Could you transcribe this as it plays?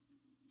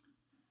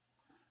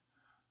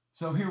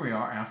So here we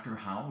are after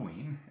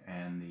Halloween,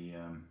 and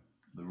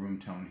the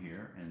room tone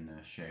here in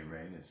Shea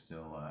Ray is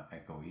still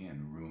echoey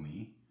and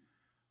roomy.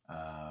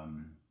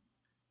 Um,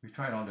 we've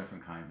tried all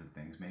different kinds of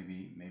things.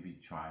 Maybe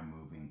try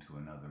moving to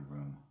another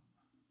room.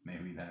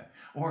 Maybe that,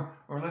 or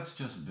let's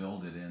just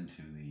build it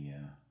into the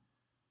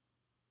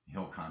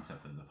whole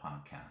concept of the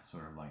podcast,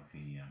 sort of like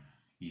the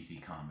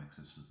EC Comics.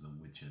 This is the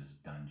Witch's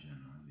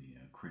Dungeon or the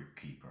Crypt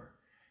Keeper,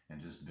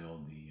 and just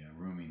build the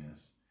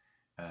roominess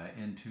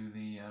into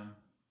the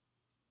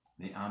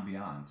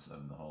ambiance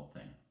of the whole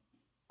thing.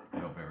 I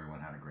hope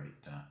everyone had a great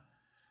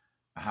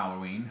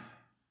Halloween.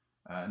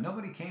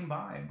 Nobody came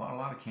by. I bought a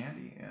lot of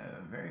candy.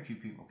 Very few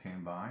people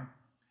came by,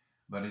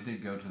 but I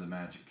did go to the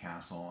Magic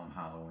Castle on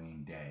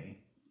Halloween Day,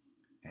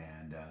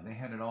 and they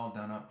had it all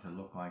done up to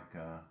look like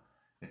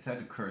it said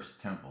a cursed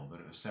temple, but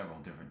it was several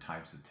different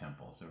types of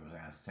temples. There was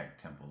Aztec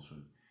temples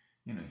with,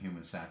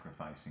 human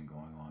sacrificing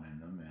going on in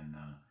them, and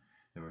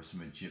there was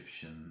some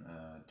Egyptian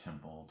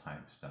temple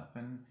type stuff,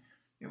 and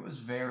it was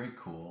very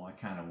cool. I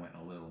kind of went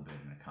a little bit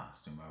in a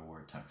costume. I wore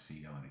a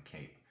tuxedo and a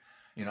cape.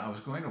 I was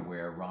going to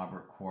wear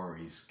Robert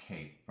Quarry's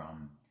cape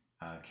from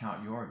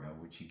Count Yorga,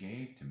 which he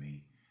gave to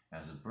me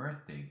as a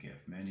birthday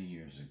gift many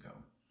years ago.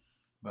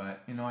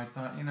 But, I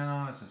thought,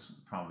 this is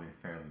probably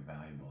a fairly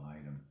valuable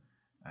item.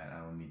 I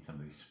don't need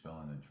somebody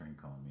spilling a drink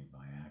on me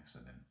by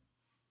accident.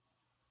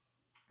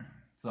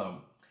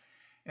 So,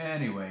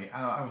 anyway,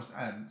 I was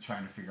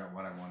trying to figure out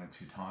what I wanted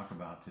to talk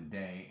about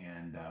today,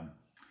 and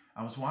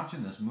I was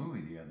watching this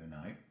movie the other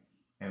night.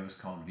 It was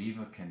called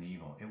Viva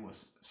Knievel. It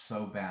was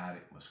so bad,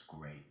 it was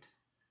great.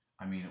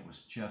 I mean, it was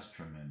just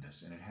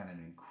tremendous, and it had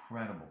an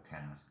incredible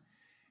cast,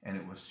 and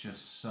it was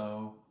just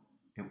so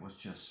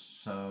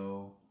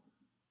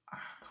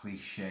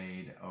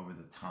cliched, over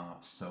the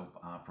top soap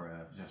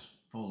opera, just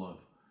full of,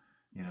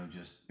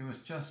 it was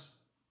just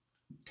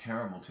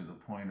terrible to the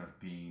point of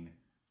being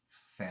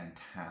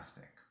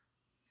fantastic.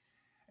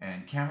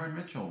 And Cameron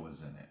Mitchell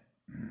was in it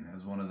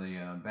as one of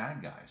the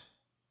bad guys.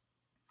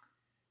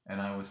 And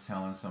I was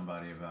telling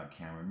somebody about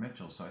Cameron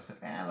Mitchell, so I said,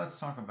 let's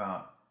talk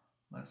about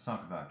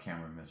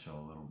Cameron Mitchell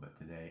a little bit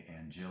today,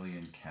 and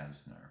Gillian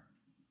Kestner,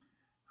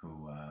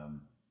 who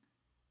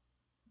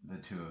the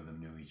two of them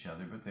knew each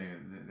other, but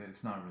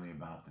it's not really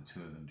about the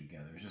two of them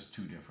together. It's just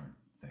two different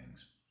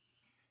things.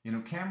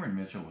 Cameron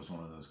Mitchell was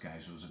one of those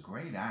guys who was a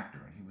great actor,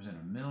 and he was in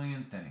a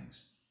million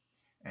things.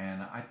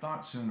 And I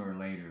thought sooner or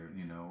later,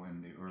 in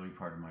the early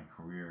part of my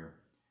career,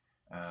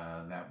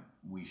 that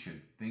we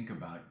should think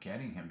about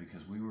getting him,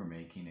 because we were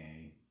making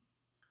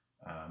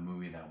a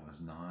movie that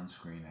was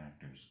non-Screen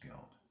Actors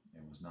Guild.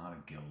 It was not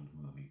a guild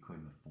movie,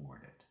 couldn't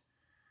afford it.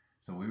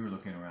 So we were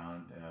looking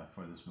around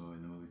for this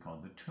movie, the movie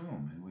called The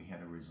Tomb, and we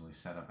had originally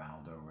set up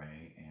Aldo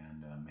Ray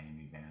and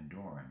Mamie Van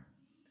Doren.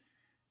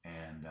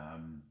 And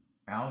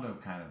Aldo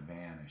kind of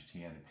vanished.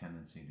 He had a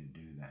tendency to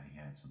do that. He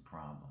had some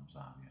problems,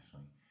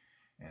 obviously.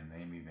 And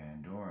Mamie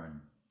Van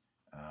Doren,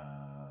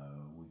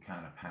 we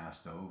kind of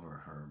passed over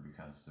her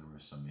because there were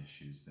some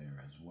issues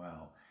there as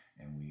well,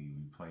 and we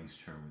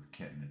replaced her with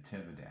Kit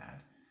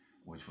Natividad,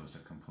 which was a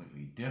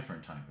completely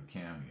different type of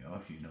cameo,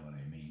 if you know what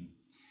I mean.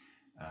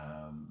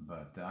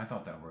 But I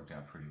thought that worked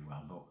out pretty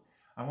well. But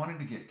I wanted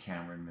to get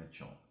Cameron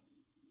Mitchell,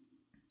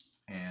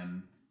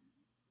 and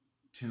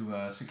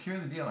to secure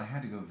the deal, I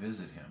had to go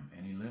visit him,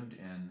 and he lived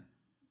in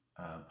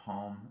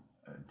Palm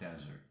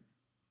Desert,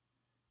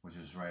 which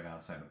is right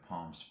outside of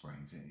Palm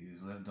Springs.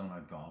 He's lived on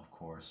a golf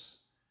course,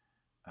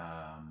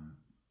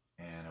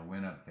 and I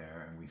went up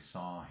there and we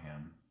saw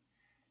him,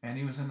 and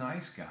he was a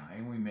nice guy,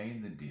 and we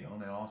made the deal,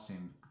 and it all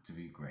seemed to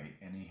be great.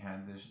 And he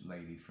had this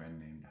lady friend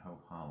named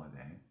Hope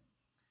Holiday,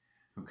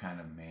 who kind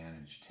of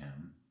managed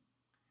him,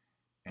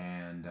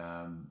 and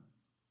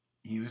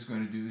he was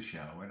going to do the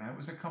show, and it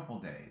was a couple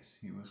days.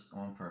 He was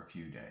on for a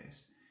few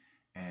days,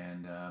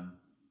 and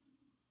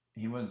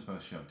he wasn't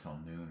supposed to show up till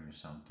noon or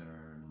something,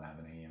 or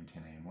 11 a.m.,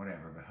 10 a.m.,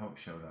 whatever, but Hope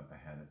showed up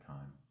ahead of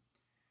time.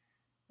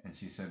 And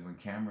she said, when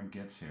Cameron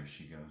gets here,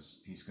 she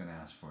goes, he's going to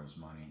ask for his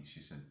money. She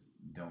said,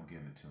 don't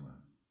give it to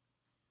him.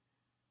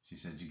 She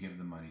said, you give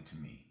the money to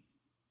me,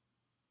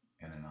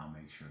 and then I'll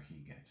make sure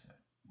he gets it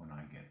when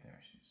I get there,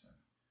 she said.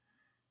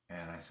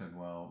 And I said,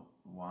 well,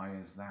 why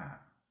is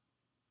that?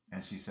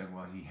 And she said,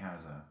 well, he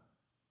has a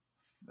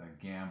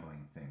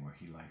gambling thing where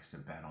he likes to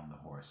bet on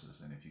the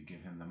horses, and if you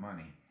give him the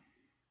money,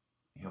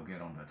 he'll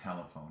get on the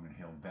telephone and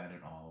he'll bet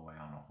it all the way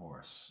on a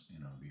horse,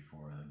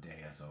 before the day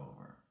is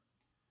over.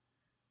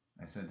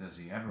 I said, does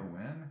he ever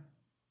win?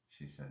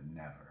 She said,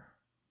 never.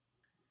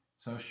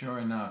 So sure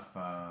enough,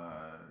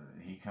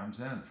 he comes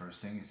in.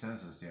 First thing he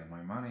says is, do you have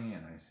my money?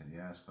 And I said,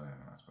 yes, but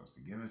I'm not supposed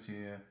to give it to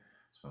you.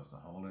 I'm supposed to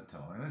hold it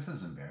till... And this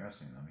is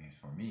embarrassing. I mean, it's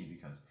for me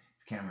because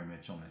it's Cameron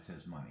Mitchell and it's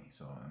his money.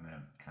 So I'm in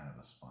a kind of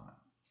a spot.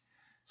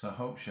 So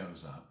Hope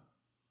shows up,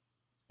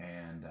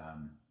 and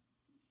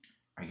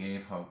I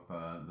gave Hope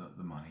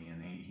the money,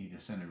 and he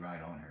descended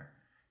right on her.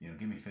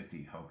 Give me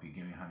 50, Hope.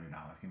 Give me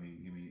 $100. Give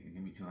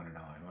me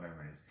 $200,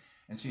 whatever it is.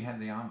 And she had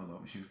the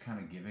envelope. She was kind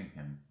of giving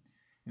him,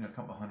 a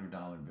couple $100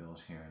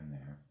 bills here and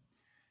there,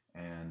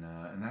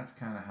 and that's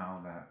kind of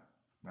how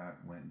that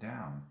went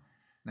down.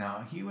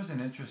 Now, he was an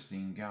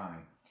interesting guy.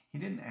 He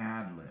didn't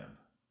ad lib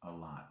a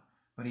lot,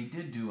 but he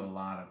did do a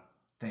lot of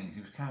things.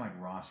 He was kind of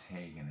like Ross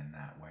Hagen in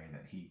that way,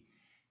 that he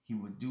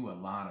would do a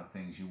lot of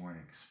things you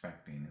weren't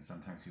expecting, and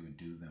sometimes he would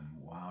do them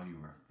while you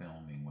were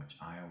filming, which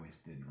I always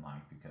didn't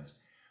like because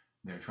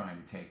they're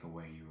trying to take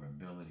away your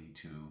ability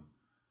to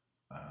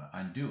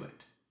undo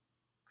it.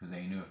 Because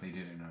they knew if they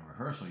did it in a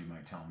rehearsal, you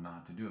might tell them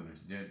not to do it. But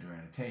if you did it during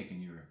a take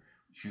and you were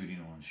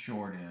shooting on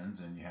short ends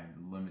and you had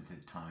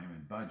limited time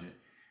and budget,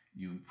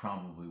 you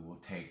probably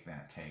will take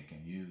that take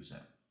and use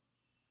it.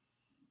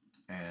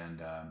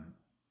 And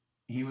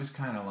he was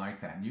kind of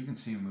like that. And you can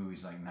see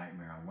movies like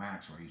Nightmare on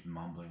Wax where he's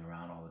mumbling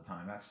around all the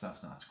time. That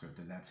stuff's not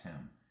scripted. That's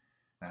him.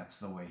 That's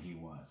the way he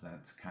was.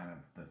 That's kind of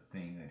the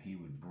thing that he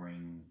would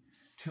bring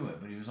to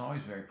it. But he was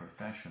always very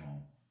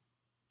professional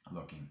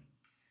looking.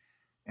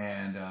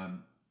 And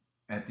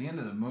at the end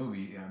of the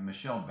movie,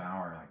 Michelle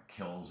Bauer like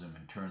kills him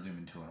and turns him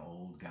into an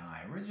old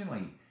guy.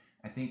 Originally,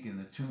 I think in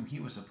the tomb he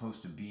was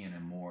supposed to be an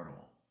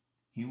immortal.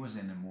 He was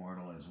an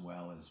immortal as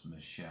well as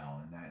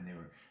Michelle, and that they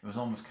were. It was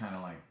almost kind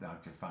of like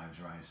Dr. Fives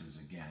Rises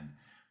again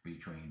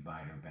between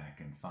Beiderbecke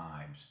and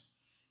Fives,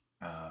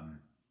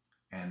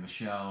 and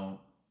Michelle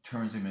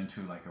turns him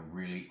into like a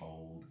really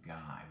old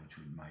guy, which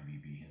would maybe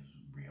be his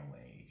real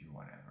age or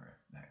whatever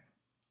if that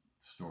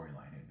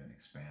storyline had been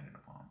expanded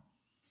upon.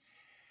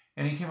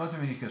 And he came up to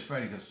me and he goes,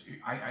 Freddie, he goes,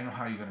 I know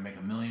how you're going to make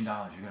 $1 million.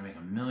 You're going to make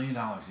 $1 million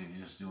if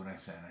you just do what I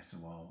said. And I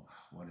said, well,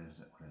 what is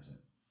it? What is it?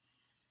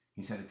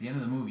 He said, at the end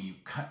of the movie, you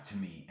cut to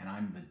me and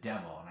I'm the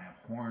devil and I have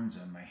horns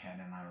on my head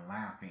and I'm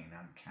laughing and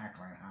I'm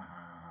cackling, ha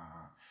ha ha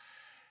ha.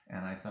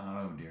 And I thought,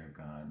 oh dear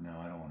God, no,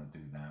 I don't want to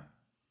do that.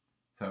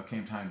 So it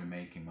came time to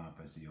make him up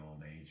as the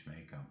old age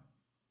makeup.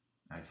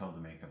 I told the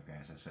makeup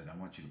guys, I said, I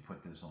want you to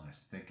put this on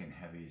as thick and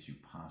heavy as you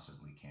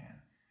possibly can.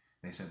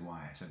 They said,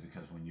 why? I said,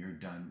 because when you're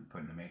done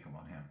putting the makeup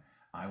on him,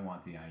 I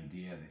want the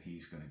idea that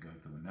he's going to go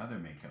through another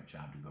makeup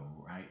job to go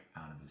right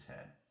out of his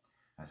head.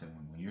 I said,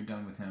 when you're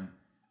done with him,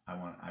 I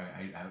want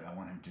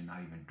him to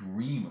not even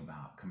dream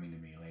about coming to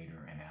me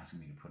later and asking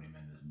me to put him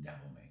in this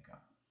devil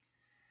makeup.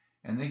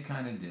 And they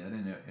kind of did,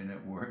 and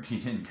it worked. He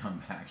didn't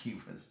come back. He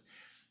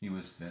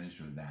was finished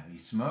with that. He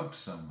smoked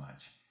so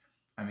much.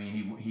 I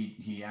mean,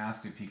 he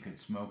asked if he could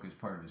smoke as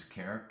part of his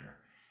character.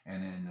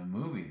 And in the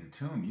movie, The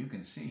Tomb, you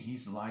can see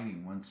he's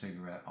lighting one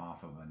cigarette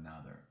off of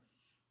another.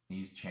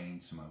 He's chain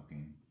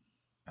smoking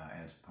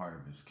as part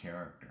of his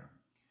character.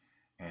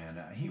 And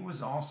he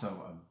was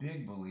also a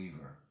big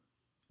believer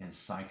in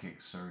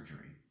psychic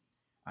surgery.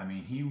 I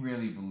mean, he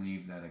really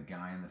believed that a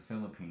guy in the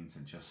Philippines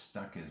had just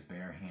stuck his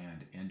bare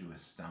hand into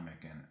his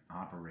stomach and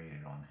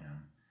operated on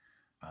him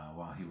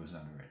while he was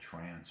under a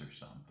trance or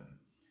something.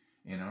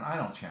 You know, I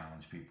don't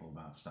challenge people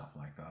about stuff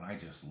like that. I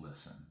just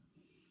listen.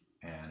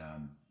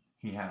 And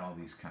he had all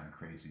these kind of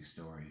crazy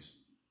stories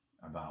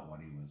about what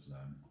he'd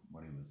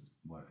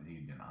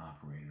been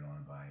operated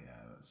on by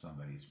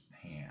somebody's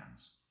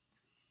hands.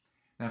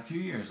 Now, a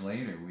few years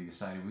later, we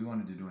decided we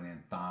wanted to do an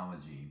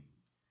anthology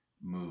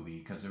movie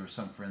because there were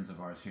some friends of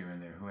ours here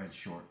and there who had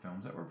short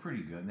films that were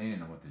pretty good and they didn't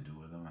know what to do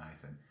with them. And I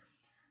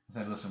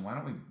said, listen, why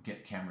don't we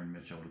get Cameron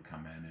Mitchell to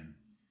come in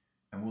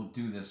and we'll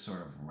do this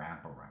sort of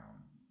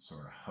wraparound,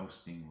 sort of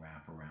hosting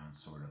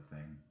wraparound sort of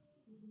thing.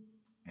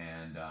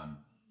 And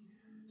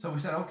so we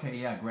said, okay,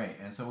 yeah, great.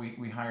 And so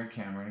we hired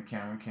Cameron, and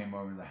Cameron came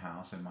over to the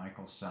house, and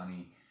Michael,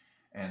 Sonny,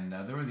 and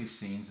there were these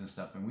scenes and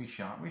stuff, and we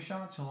shot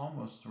till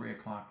almost 3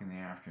 o'clock in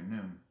the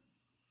afternoon.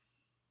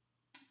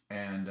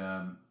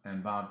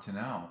 And Bob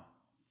Tennell,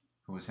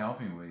 who was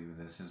helping me with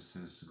this,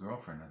 his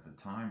girlfriend at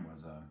the time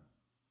was a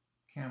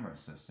camera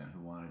assistant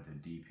who wanted to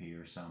DP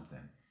or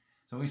something.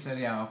 So we said,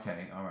 yeah,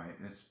 okay, all right,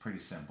 it's pretty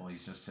simple.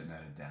 He's just sitting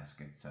at a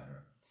desk, etc.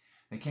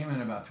 They came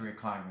in about 3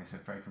 o'clock, and they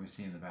said, Fred, can we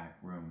see in the back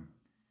room?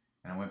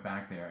 And I went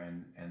back there,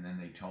 and then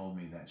they told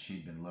me that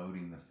she'd been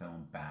loading the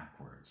film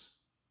backwards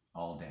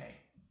all day.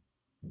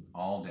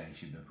 All day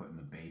she'd been putting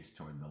the base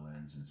toward the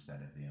lens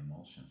instead of the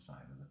emulsion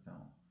side of the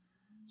film.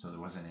 So there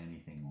wasn't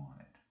anything on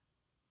it.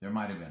 There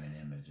might have been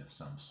an image of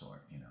some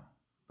sort, you know,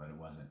 but it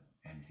wasn't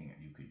anything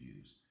that you could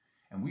use.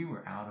 And we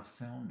were out of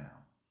film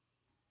now.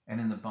 And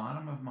in the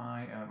bottom of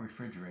my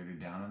refrigerator,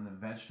 down in the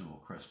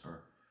vegetable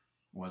crisper,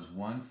 was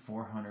one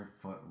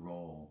 400-foot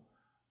roll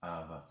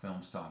of a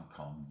film stock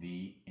called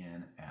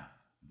VNF,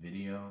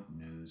 Video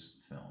News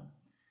Film.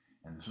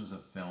 And this was a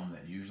film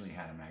that usually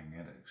had a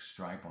magnetic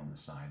stripe on the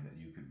side that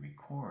you could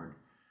record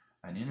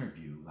an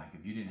interview. Like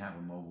if you didn't have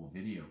a mobile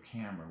video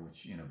camera,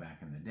 which, you know, back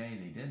in the day,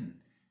 they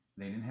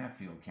didn't have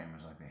field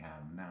cameras like they have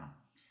them now.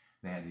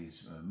 They had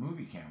these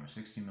movie cameras,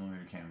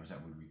 16mm cameras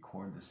that would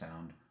record the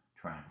sound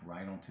track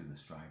right onto the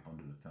stripe,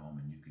 onto the film,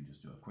 and you could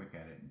just do a quick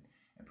edit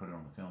and put it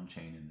on the film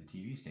chain in the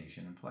TV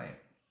station and play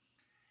it.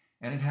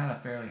 And it had a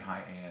fairly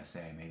high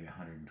ASA, maybe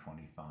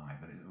 125,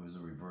 but it was a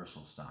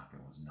reversal stock. It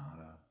was not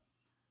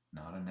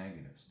a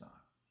negative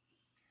stock.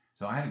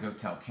 So I had to go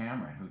tell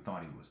Cameron, who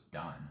thought he was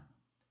done,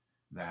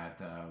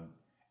 that,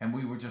 and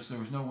we were just, there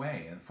was no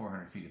way in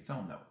 400 feet of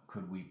film that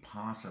could we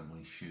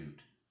possibly shoot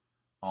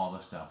all the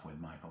stuff with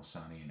Michael,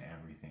 Sonny, and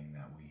everything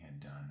that we had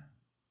done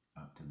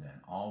up to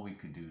then. all we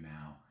could do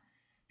now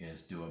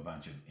is do a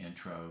bunch of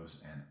intros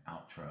and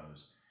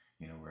outros,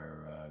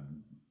 where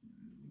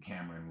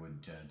Cameron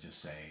would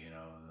just say,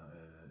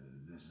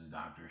 this is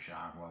Dr.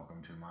 Shock,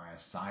 welcome to my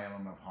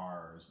asylum of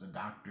horrors, the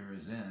doctor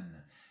is in.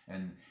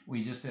 And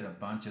we just did a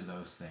bunch of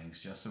those things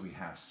just so we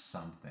have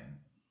something.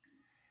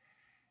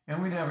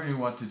 And we never knew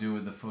what to do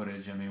with the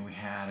footage. I mean, we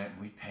had it,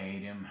 we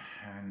paid him,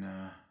 and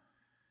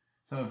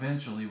so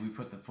eventually we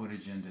put the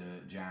footage into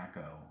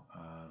Jacko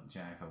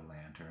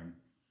Lantern,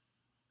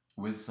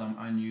 with some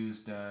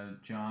unused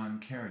John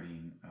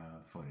Carradine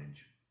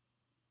footage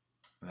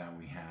that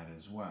we had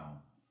as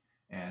well.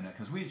 And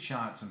because we had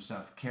shot some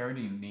stuff,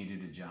 Carradine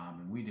needed a job,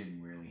 and we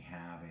didn't really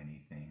have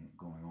anything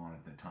going on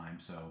at the time.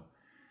 So,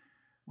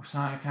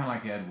 kind of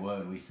like Ed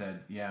Wood, we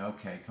said, yeah,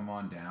 okay, come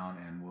on down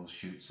and we'll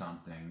shoot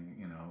something,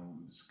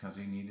 because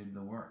he needed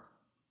the work.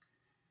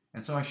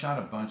 And so I shot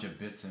a bunch of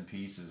bits and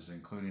pieces,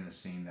 including a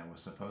scene that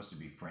was supposed to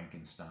be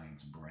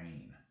Frankenstein's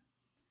brain.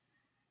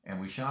 And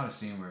we shot a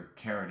scene where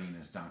Carradine,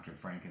 as Dr.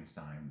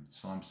 Frankenstein,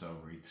 slumps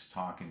over. He's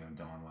talking to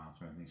Dawn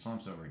Wildsmith, and he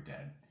slumps over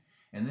dead.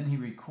 And then he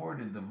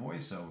recorded the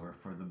voiceover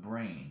for the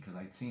brain, because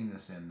I'd seen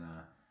this in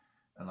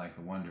like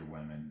a Wonder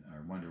Woman,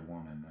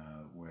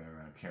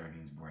 where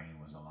Carradine's brain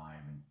was alive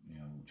and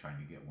trying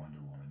to get Wonder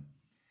Woman.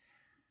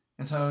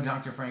 And so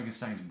Dr.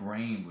 Frankenstein's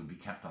brain would be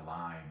kept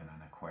alive in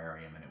an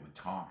aquarium, and it would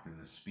talk through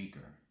the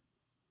speaker.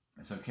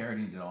 And so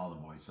Carradine did all the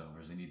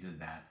voiceovers, and he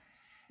did that.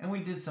 And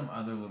we did some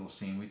other little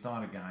scene. We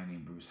thought a guy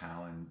named Bruce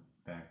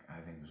Hallenbeck, I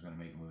think, was going to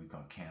make a movie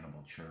called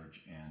Cannibal Church.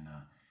 And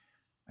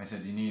I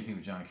said, do you need anything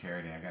with John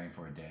Carradine? I got him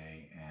for a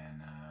day,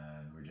 and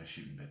we're just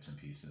shooting bits and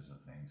pieces of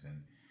things.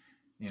 And,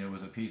 it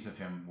was a piece of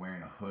him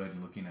wearing a hood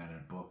and looking at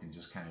a book and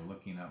just kind of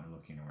looking up and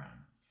looking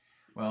around.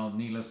 Well,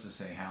 needless to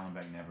say,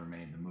 Hallenbeck never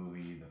made the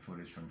movie. The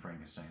footage from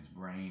Frankenstein's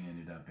brain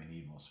ended up in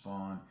Evil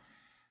Spawn.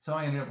 So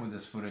I ended up with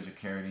this footage of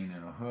Carradine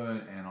in a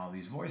hood and all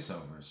these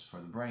voiceovers for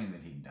the brain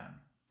that he'd done.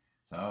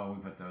 So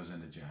we put those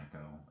into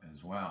Jacko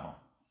as well.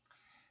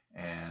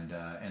 And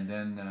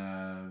then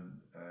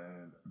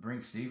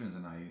Brink Stevens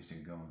and I used to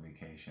go on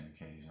vacation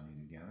occasionally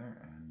together.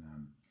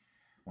 And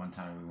one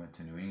time we went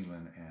to New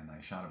England, and I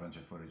shot a bunch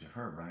of footage of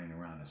her running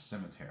around a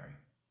cemetery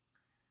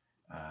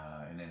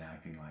and then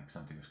acting like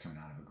something was coming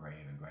out of a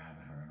grave and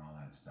grabbing her and all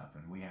that stuff.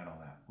 And we had all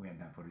that. We had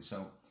that footage.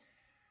 So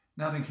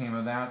nothing came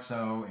of that.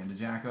 So into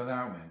Jacko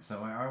that went.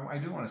 So I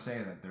do want to say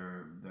that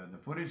the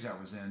footage that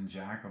was in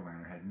Jack O'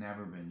 Lantern had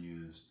never been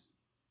used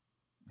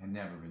in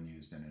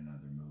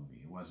another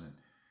movie. It wasn't.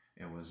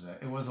 It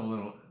was a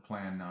little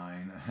Plan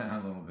 9,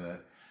 a little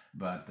bit,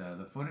 but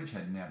the footage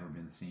had never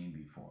been seen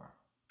before.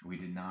 We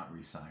did not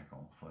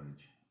recycle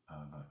footage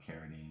of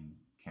Carradine,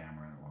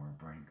 Cameron, or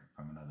Brink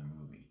from another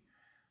movie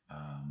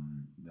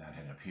that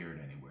had appeared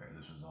anywhere.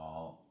 This was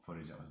all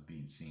footage that was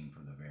being seen for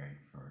the very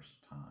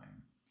first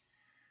time.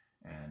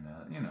 And,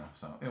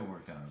 so it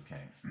worked out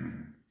okay.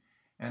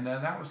 And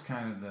that was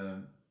kind of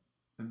the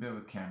bit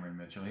with Cameron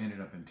Mitchell. He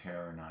ended up in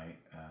Terror Night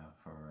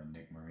for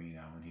Nick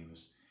Marino, and he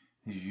was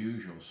his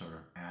usual sort of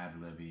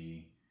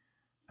ad-libby,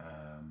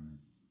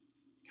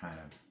 kind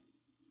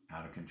of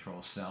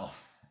out-of-control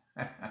self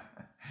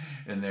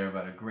in there,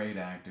 but a great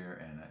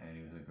actor, and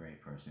he was a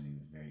great person. He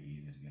was very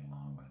easy to get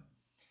along with.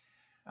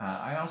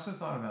 I also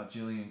thought about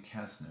Gillian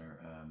Kestner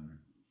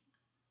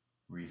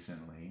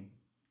recently,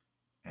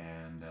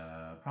 and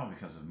probably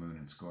because of Moon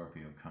and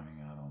Scorpio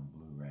coming out on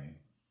Blu-ray.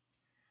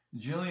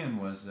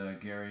 Gillian was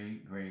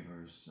Gary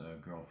Graver's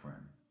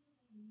girlfriend,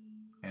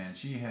 and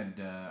she had,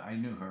 I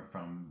knew her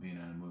from being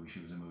in a movie. She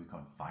was in a movie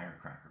called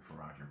Firecracker for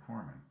Roger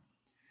Corman.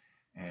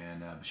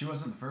 And but she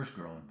wasn't the first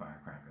girl in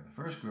Firecracker.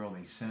 The first girl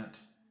they sent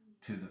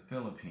to the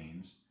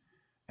Philippines,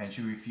 and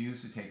she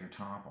refused to take her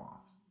top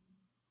off,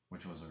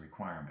 which was a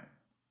requirement.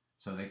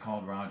 So they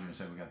called Roger and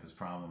said, we got this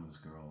problem. This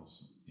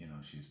girl's,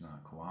 she's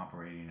not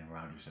cooperating. And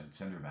Roger said,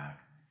 send her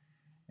back.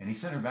 And he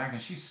sent her back,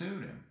 and she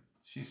sued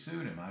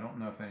him. I don't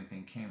know if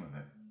anything came of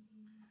it.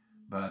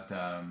 But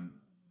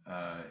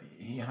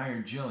he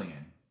hired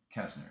Gillian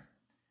Kestner,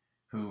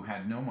 who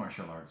had no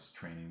martial arts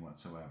training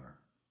whatsoever.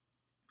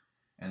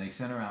 And they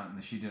sent her out,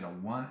 and she did a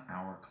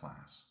 1-hour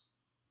class.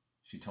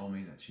 She told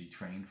me that she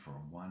trained for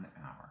 1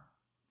 hour.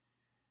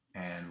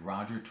 And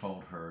Roger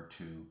told her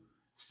to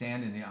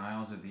stand in the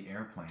aisles of the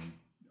airplane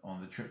on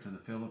the trip to the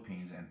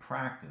Philippines and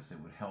practice. It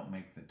would help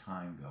make the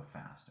time go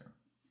faster.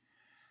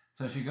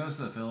 So she goes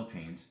to the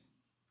Philippines,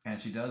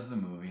 and she does the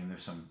movie, and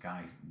there's some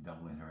guy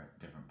doubling her at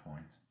different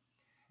points.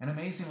 And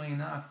amazingly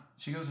enough,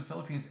 she goes to the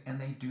Philippines,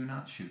 and they do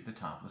not shoot the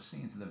topless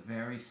scenes. The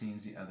very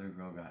scenes the other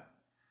girl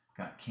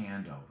got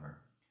canned over,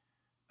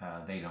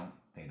 they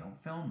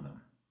don't film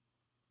them.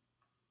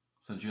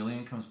 So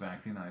Gillian comes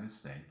back to the United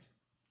States,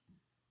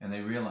 and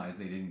they realize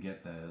they didn't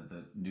get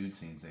the nude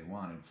scenes they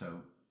wanted.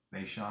 So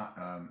they shot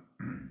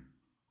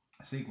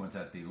a sequence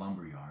at the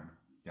Lumberyard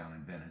down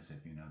in Venice,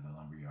 if you know the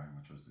Lumberyard,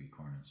 which was the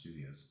Corman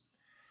Studios.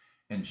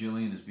 And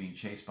Gillian is being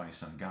chased by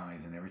some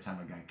guys, and every time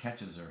a guy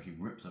catches her, he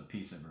rips a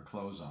piece of her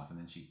clothes off, and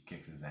then she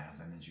kicks his ass,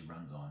 and then she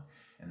runs on.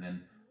 And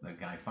then the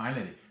guy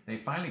they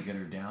finally get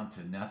her down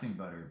to nothing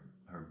but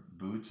her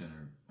boots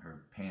and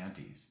her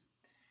panties,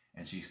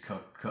 and she's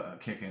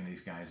kicking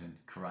these guys and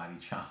karate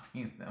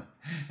chopping them,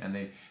 and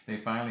they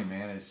finally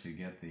managed to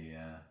get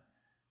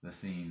the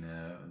scene,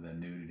 the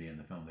nudity in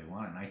the film they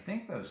wanted. And I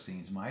think those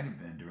scenes might have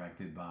been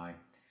directed by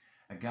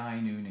a guy I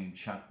knew named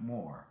Chuck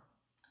Moore.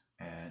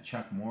 And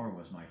Chuck Moore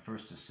was my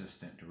first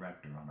assistant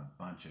director on a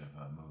bunch of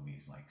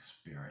movies like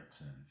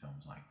Spirits and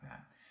films like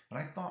that. But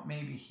I thought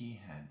maybe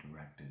he had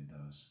directed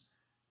those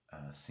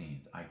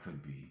scenes. I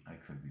could be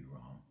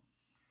wrong.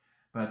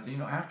 But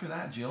after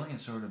that, Jillian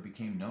sort of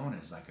became known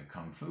as like a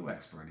kung fu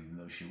expert, even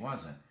though she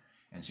wasn't.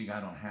 And she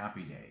got on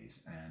Happy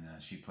Days,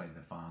 and she played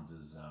the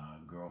Fonz's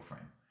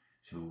girlfriend,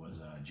 who was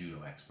a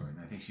judo expert.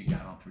 And I think she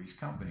got on Three's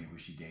Company, where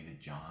she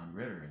dated John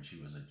Ritter, and she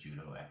was a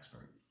judo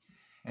expert.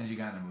 And she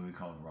got in a movie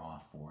called Raw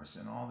Force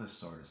and all this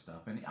sort of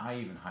stuff. And I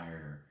even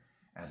hired her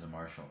as a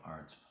martial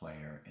arts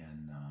player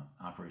in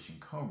Operation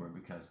Cobra,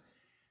 because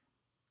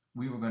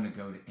we were going to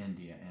go to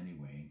India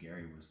anyway, and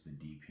Gary was the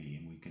DP,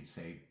 and we could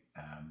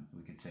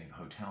save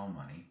hotel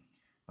money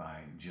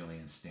by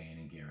Jillian staying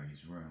in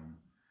Gary's room,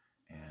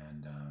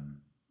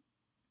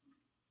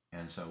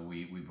 and so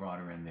we brought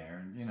her in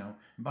there, and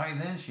by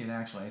then she had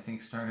actually, I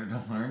think, started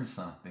to learn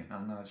something.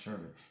 I'm not sure,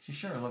 but she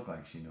sure looked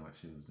like she knew what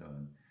she was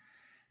doing.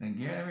 And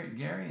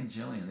Gary and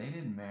Jillian, they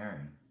didn't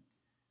marry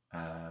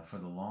for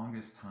the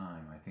longest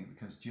time, I think,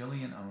 because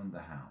Jillian owned the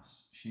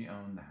house. She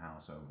owned the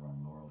house over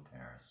on Laurel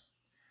Terrace,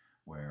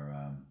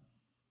 where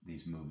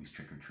these movies,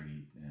 Trick or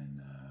Treat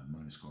and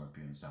Moon and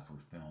Scorpio and stuff,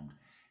 were filmed.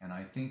 And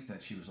I think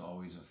that she was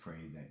always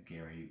afraid that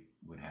Gary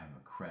would have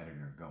a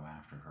creditor go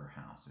after her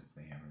house if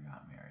they ever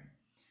got married.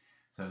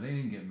 So they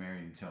didn't get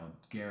married until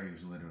Gary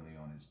was literally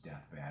on his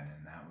deathbed,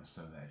 and that was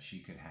so that she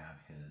could have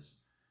his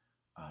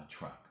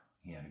truck.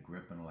 He had a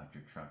Grip, an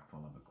electric truck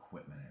full of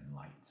equipment and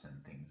lights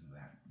and things of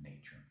that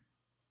nature.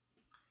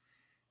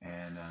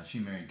 And she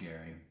married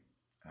Gary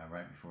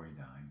right before he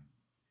died.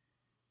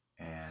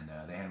 And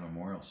they had a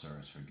memorial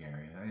service for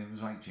Gary. It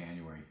was like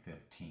January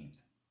 15th,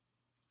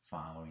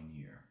 following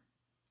year,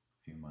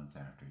 a few months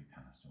after he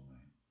passed away.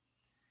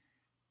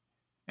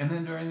 And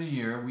then during the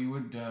year, we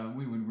would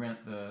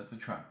rent the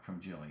truck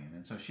from Jillian,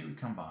 and so she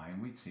would come by,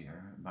 and we'd see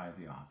her by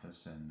the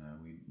office, and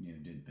we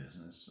did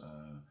business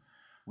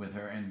with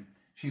her. And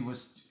she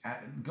was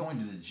going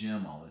to the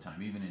gym all the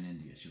time, even in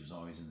India. She was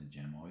always in the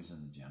gym.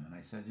 And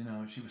I said,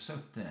 she was so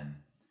thin.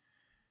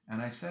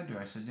 And I said to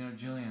her,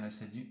 Jillian, I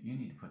said, you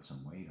need to put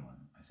some weight on.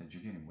 I said,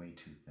 you're getting way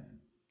too thin.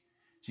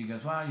 She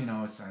goes, well,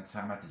 it's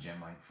I'm at the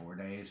gym like 4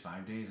 days,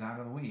 5 days out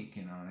of the week,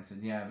 And I said,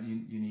 yeah, but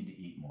you need to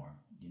eat more.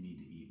 You need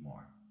to eat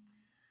more.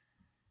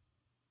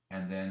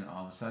 And then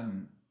all of a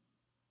sudden,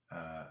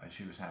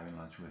 she was having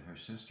lunch with her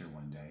sister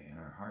one day, and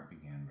her heart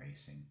began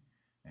racing.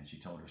 And she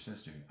told her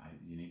sister,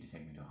 you need to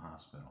take me to a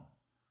hospital.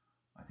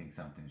 I think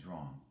something's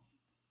wrong.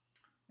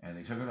 And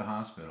they took her to the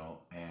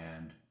hospital,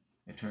 and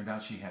it turned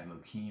out she had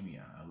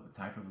leukemia, a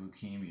type of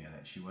leukemia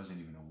that she wasn't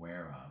even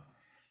aware of.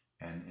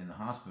 And in the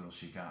hospital,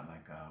 she got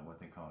like what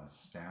they call a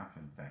staph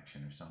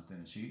infection or something.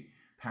 And she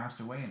passed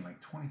away in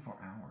like 24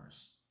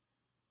 hours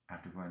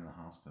after going to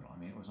the hospital. I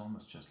mean, it was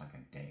almost just like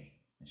a day,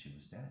 and she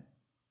was dead.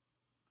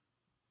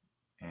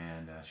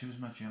 And she was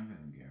much younger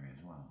than Gary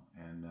as well.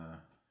 And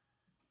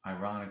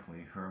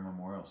ironically, her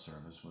memorial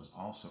service was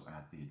also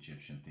at the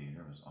Egyptian Theater.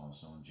 It was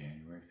also on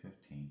January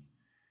 15th,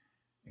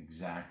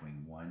 exactly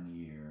 1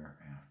 year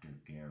after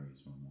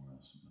Gary's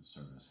memorial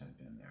service had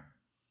been there.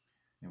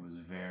 It was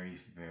very,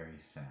 very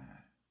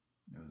sad.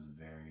 It was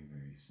very,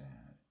 very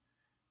sad.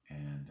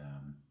 And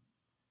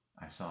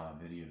I saw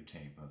a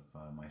videotape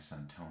of my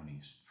son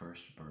Tony's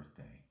first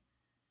birthday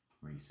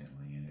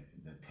recently, and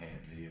the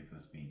video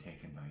was being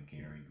taken by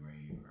Gary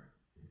Graver.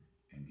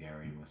 And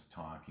Gary was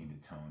talking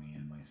to Tony,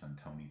 and my son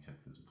Tony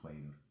took this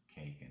plate of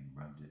cake and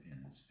rubbed it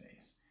in his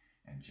face.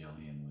 And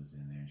Jillian was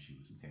in there, and she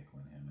was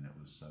tickling him, and it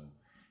was so,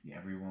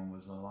 everyone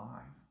was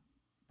alive.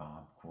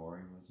 Bob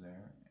Quarry was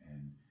there,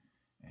 and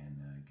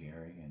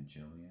Gary and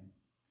Jillian,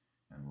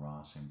 and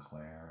Ross and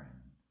Claire, and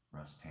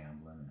Russ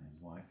Tamblyn and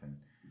his wife. And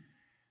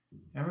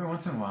every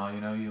once in a while,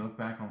 you look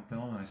back on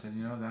film, and I said,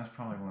 that's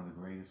probably one of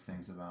the greatest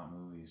things about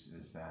movies,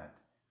 is that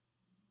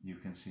you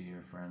can see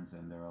your friends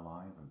and they're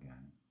alive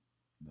again.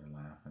 They're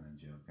laughing and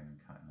joking and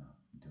cutting up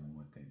and doing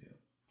what they do.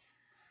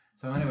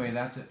 So anyway,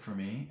 that's it for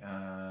me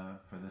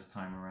for this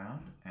time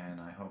around,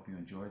 and I hope you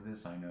enjoyed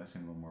this. I know it's a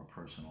little more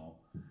personal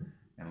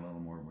and a little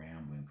more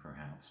rambling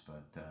perhaps,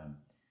 but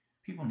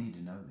people need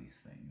to know these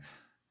things.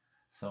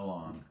 So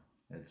long.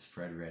 It's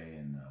Fred Ray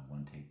in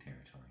One Take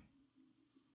Territory.